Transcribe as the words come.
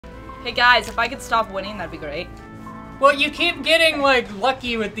Hey guys, if I could stop winning, that'd be great. Well, you keep getting, like,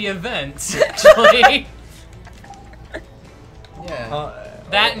 lucky with the events, actually. Yeah.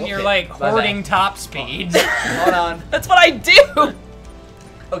 That and you're, like, hoarding top speeds. Hold on. That's what I do!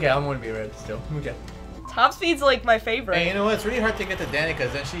 Okay, I'm gonna be red still. Okay. Top speed's like my favorite. Hey, you know what? It's really hard to get to Danny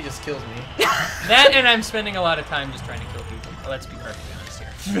because then she just kills me. That and I'm spending a lot of time just trying to kill people. Let's be perfectly honest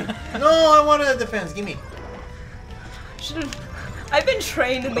here. No, I wanted a defense. Give me. I've been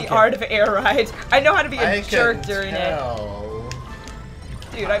trained in the art of air ride. I know how to be a jerk during it.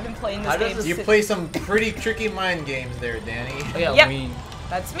 Dude, I've been playing this game. You play some pretty tricky mind games there, Danny. Yep.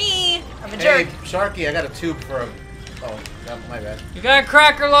 That's me. I'm a jerk. Hey, Sharky, I got a tube for a... Oh, no, my bad. You got a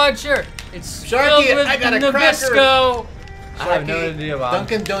cracker launcher. It's Sharky, filled with I got a Nabisco. I have no idea about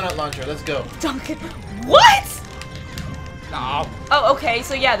Dunkin' Donut launcher. Let's go. Dunkin'. What? No. Oh, okay.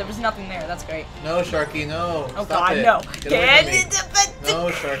 So yeah, there was nothing there. That's great. No, Sharky, no. Oh Stop God, it. no. Get away from me. No,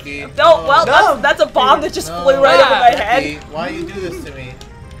 Sharky. No, well, that's a bomb that just flew right over my head. Why you do this to me?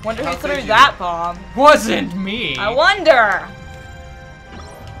 Wonder who threw that bomb. Wasn't me. I wonder.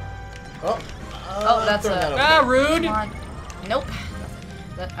 Oh, that's rude. Come on. Nope.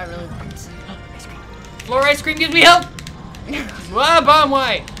 That I really want. Ice cream. Floor ice cream gives me help. Wow, bomb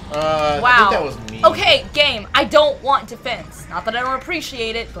white. I Wow. think that was me. Okay, game. I don't want defense. Not that I don't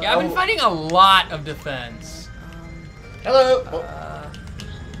appreciate it, but Yeah, I've been fighting a lot of defense. Hello.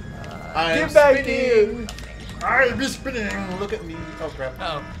 I'm Get back spinning. I'm spinning. Look at me. Oh crap.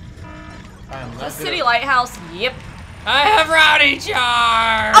 Uh-oh. I'm not the good city at- lighthouse. Yep. I have rowdy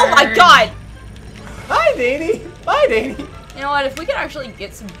charge. Oh my God. Hi, Danny. Bye, Danny. You know what? If we could actually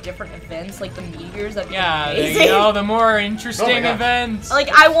get some different events, like the meteors, that'd be Yeah, amazing. you know, the more interesting gosh. events. Like,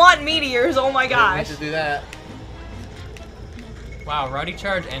 I want meteors. Oh my I gosh. didn't mean to do that. Wow, rowdy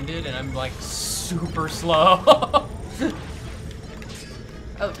charge ended, and I'm like super slow.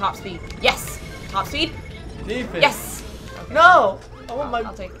 Oh, top speed. Yes. Top speed. Defense. Yes. No. I want my.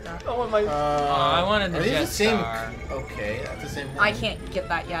 I'll take that. I want my. I wanted the are these jet the same? star. Okay, that's the same one. I can't get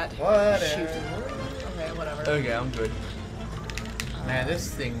that yet. Whatever. Shoot. Okay, whatever. Okay, I'm good. Man, this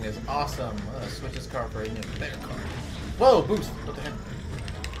thing is awesome. I'm gonna switch this car for a new better car. Whoa, boost! What the heck?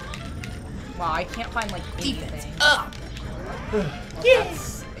 Wow, I can't find like anything. Up.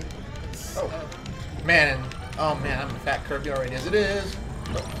 Yes. Oh. Man, oh man, I'm a fat Kirby already as it is.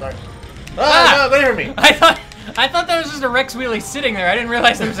 Oh, sorry. Ah! No, get away from me! I thought that was just a Rex wheelie sitting there. I didn't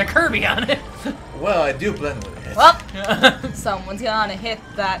realize there was a Kirby on it. Well, I do blend with it. Well, someone's gonna hit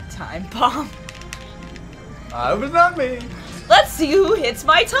that time bomb. It was not me. Let's see who hits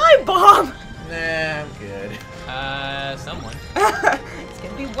my time bomb. Nah, I'm good. Someone. It's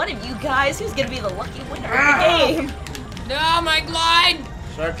gonna be one of you guys who's gonna be the lucky winner of the game. No, my glide.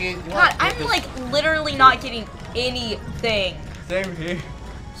 Sharky, you God, want to I'm this? like literally not getting anything. Same here.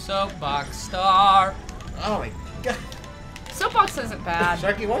 Soapbox star. Oh my god. Soapbox isn't bad.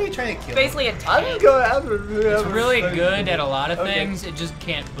 Sharky, why are you trying to kill me? Basically a I'm tank. just going after. It's really good at a lot of Okay. things. It just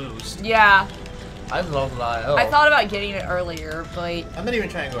can't boost. Yeah, I love that. Oh. I thought about getting it earlier, but I'm not even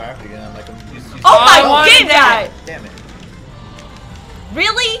trying to go after you. I'm like, I'm used to. oh I my wanted god! Damn it.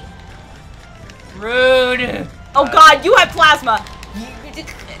 Really? Rude. Oh god, you have plasma.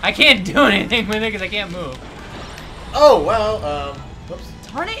 I can't do anything with it because I can't move. Oh well. Whoops.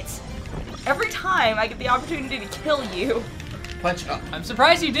 Darn it! Every time I get the opportunity to kill you. Punch up. I'm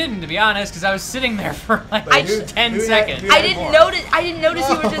surprised you didn't, to be honest, because I was sitting there for like I- 10 who had- seconds. who I had didn't more? notice. I didn't notice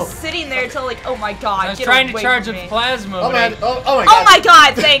you were No. just sitting there until like, oh my god. I was get trying to away charge from a me. plasma. Oh but man. I- Oh my god. Oh my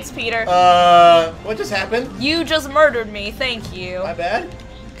god! Thanks, Peter. What just happened? You just murdered me. Thank you. My bad.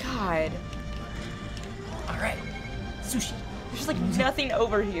 God. All right. Sushi. There's like nothing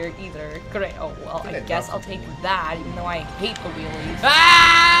over here either. Great. Oh well, I guess I'll take that, even though I hate the wheelies.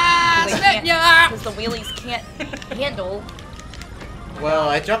 Ah! Because Svenja! the wheelies can't handle. Well,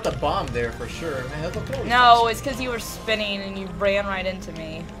 I dropped a bomb there for sure. Man, that's okay. No, it's because you were spinning and you ran right into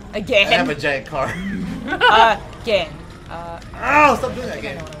me. Again. I have a giant car. Again. Oh, stop doing that I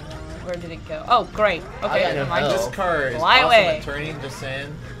again. know where did it go? Oh, great. Okay, got never no mind. help. This car is Fly awesome away. at turning, just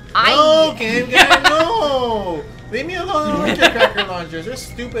saying. I- No, Game Guy, no! Leave me alone with your cracker launchers. They're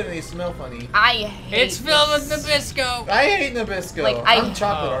stupid and they smell funny. I hate It's filled with this. Nabisco. I hate Nabisco. Like, I'm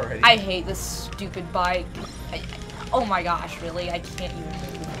chocolate already. I hate this stupid bike. Oh my gosh, really? I can't even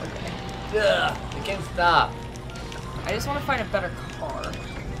move. Okay. Ugh, I can't stop. I just want to find a better car.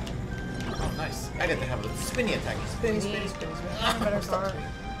 Oh, nice. I get to have a spinny attack. Spinny, spinny, spinny, spinny. Find a better Stop car.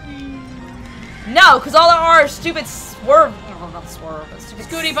 spinning. No, because all there are stupid swerve. No, not swerve, but stupid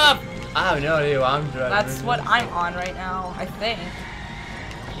Scooty Pup. I have no idea what I'm driving. That's what I'm on right now, I think.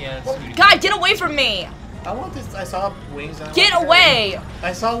 Yeah, it's Scooty. God, get away from me! I want this. I saw wings. And Get away!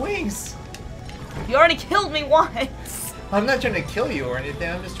 I saw wings. You already killed me once. I'm not trying to kill you or anything.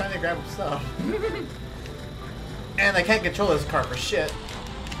 I'm just trying to grab stuff. And I can't control this car for shit.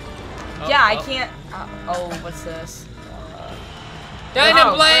 Yeah, I can't. Oh, what's this?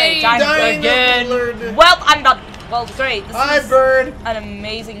 Dynablade! Again! Well, I'm done. Well, great. This Hi, is bird. an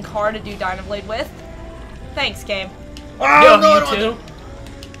amazing car to do Dynablade with. Thanks, game. Oh, no, you too.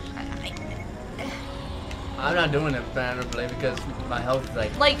 I'm not doing it Dynablade because my health is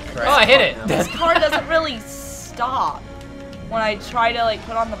like. Like, Oh, I hit it. this car doesn't really stop when I try to like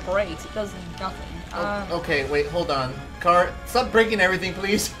put on the brakes. It does nothing. Okay, wait, hold on. Car, stop breaking everything,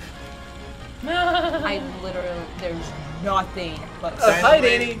 please. I literally, there's nothing but. Hi,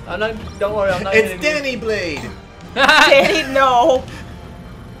 Danny. I'm not. Don't worry, I'm not. It's Danny Blade. Danny, no.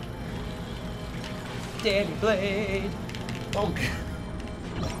 Danny Blade. Okay.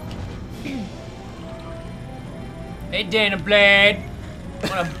 Hey, Dynablade.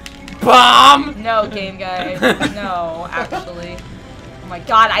 Want a bomb? No, game guy. No, actually. Oh my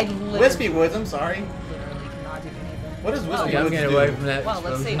god, I literally. Wispy Woods, I'm sorry. Literally cannot do anything. What does Oh, Wispy I'm Woods getting do? away from that. Well,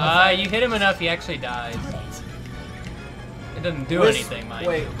 let's see. You hit him enough, he actually dies. It doesn't do anything, mind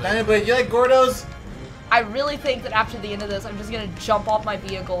Wait, you. but- Danny Blade, you like Gordos? I really think that after the end of this, I'm just gonna jump off my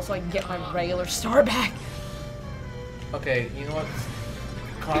vehicle so I can get my regular star back. Okay, you know what?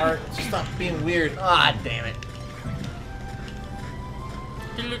 Car, just stop being weird. Ah, damn it.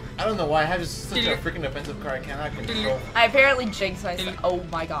 I don't know why I have such a freaking offensive car I cannot control. I apparently jinxed myself. Oh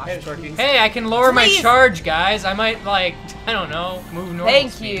my gosh. Hey, Sharky. Hey, I can lower my Please. charge, guys. I might, like, I don't know, move normal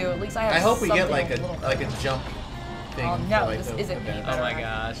Thank speed. you. At least I have I hope we get something like little a better. jump thing. Oh, no, for, like, this the isn't event. me. Oh my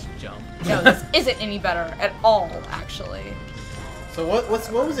gosh, jump. No, this isn't any better at all, actually. So what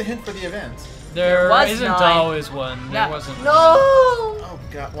was the hint for the event? There was isn't none. always one. There No. wasn't. No! Oh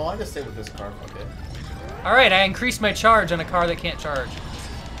god, well I just stay with this car, fuck it. Alright, I increased my charge on a car that can't charge.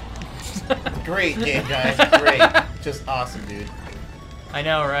 Great game, guys. Great. Just awesome, dude. I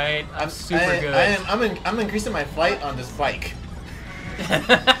know, right? I'm super good. I'm increasing my flight on this bike.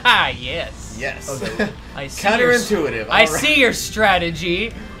 Yes. Yes. Okay. I see your- Counterintuitive. I alright. see your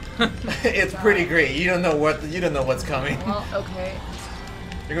strategy. It's pretty great. You don't know what's coming. Well, okay.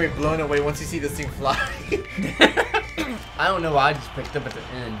 You're gonna be blown away once you see this thing fly. I don't know why I just picked up at the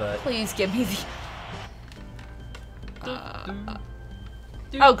end, but. Please give me the...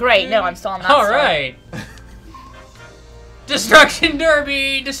 Oh, great. No, I'm still on that side. Alright. Destruction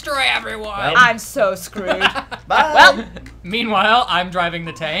Derby! Destroy everyone! Well, I'm so screwed. Bye. Well, Meanwhile, I'm driving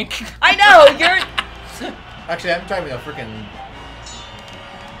the tank. I know, you're... Actually, I'm driving a freaking.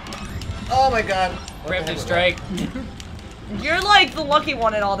 Oh my god. What the heck Preemptive was strike. You're like the lucky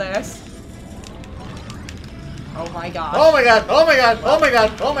one in all this. Oh my god. that? Oh my god! Oh my god! Oh my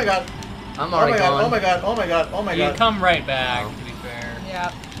god! Oh my god! I'm Oh already my god! gone. Oh my god! Oh my god! Oh my You god! come right back, to be fair.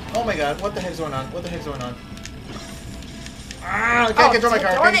 Yeah. Oh my god! What the heck's going on? What the heck's going on? Ah! I can't control my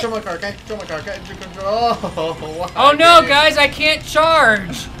car! darn Can't control my car! Can't control my car! Can't control. Oh! Why, Oh no, game? guys, I can't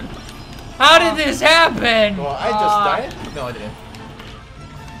charge! How did this happen? Well, I just died. No, I didn't.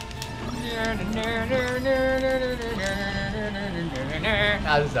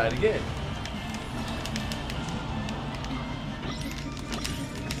 I just died again.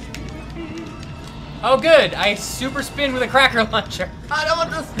 Oh good, I super spin with a cracker launcher. I don't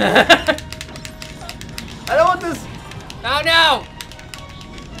want this. I don't want this. Oh no!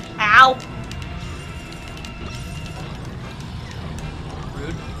 Ow.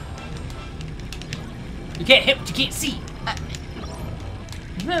 Rude. You can't hit what you can't see.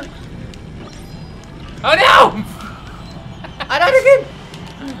 Oh no! I died again.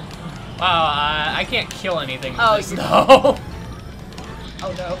 Wow, I can't kill anything with Oh, this you- though.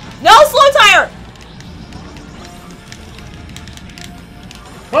 Oh no. No, slow tire!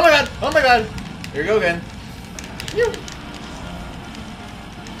 Oh my god! Oh my god! Here we go again. Phew.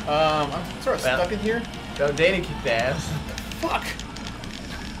 I'm sort of Well. stuck in here. So Danny kicked ass. Fuck!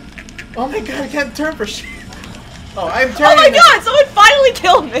 Oh my god, I can't turn for shit. Oh, I'm Oh turning. my god, someone finally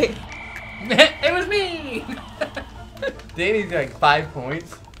killed me! It was me! Danny's got like 5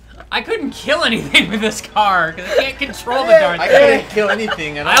 points. I couldn't kill anything with this car because I can't control the Yeah, darn I thing. couldn't kill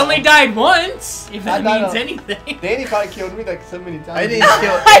anything at all. I only died once, if I that died means on- anything. Danny probably killed me like so many times. I didn't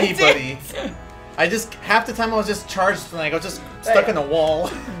kill I anybody. I just half the time I was just charged, like I was just stuck in a wall.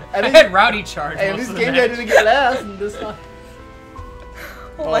 I had rowdy charge Hey, most this of the game I match. didn't get last, and this time.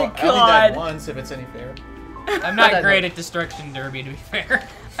 Oh Oh, my I only died god. once, if it's any fair. I'm not great at Destruction Derby, to be fair.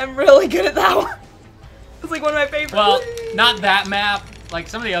 I'm really good at that one. It's like one of my favorites. Well, not that map. Like,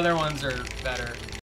 some of the other ones are better.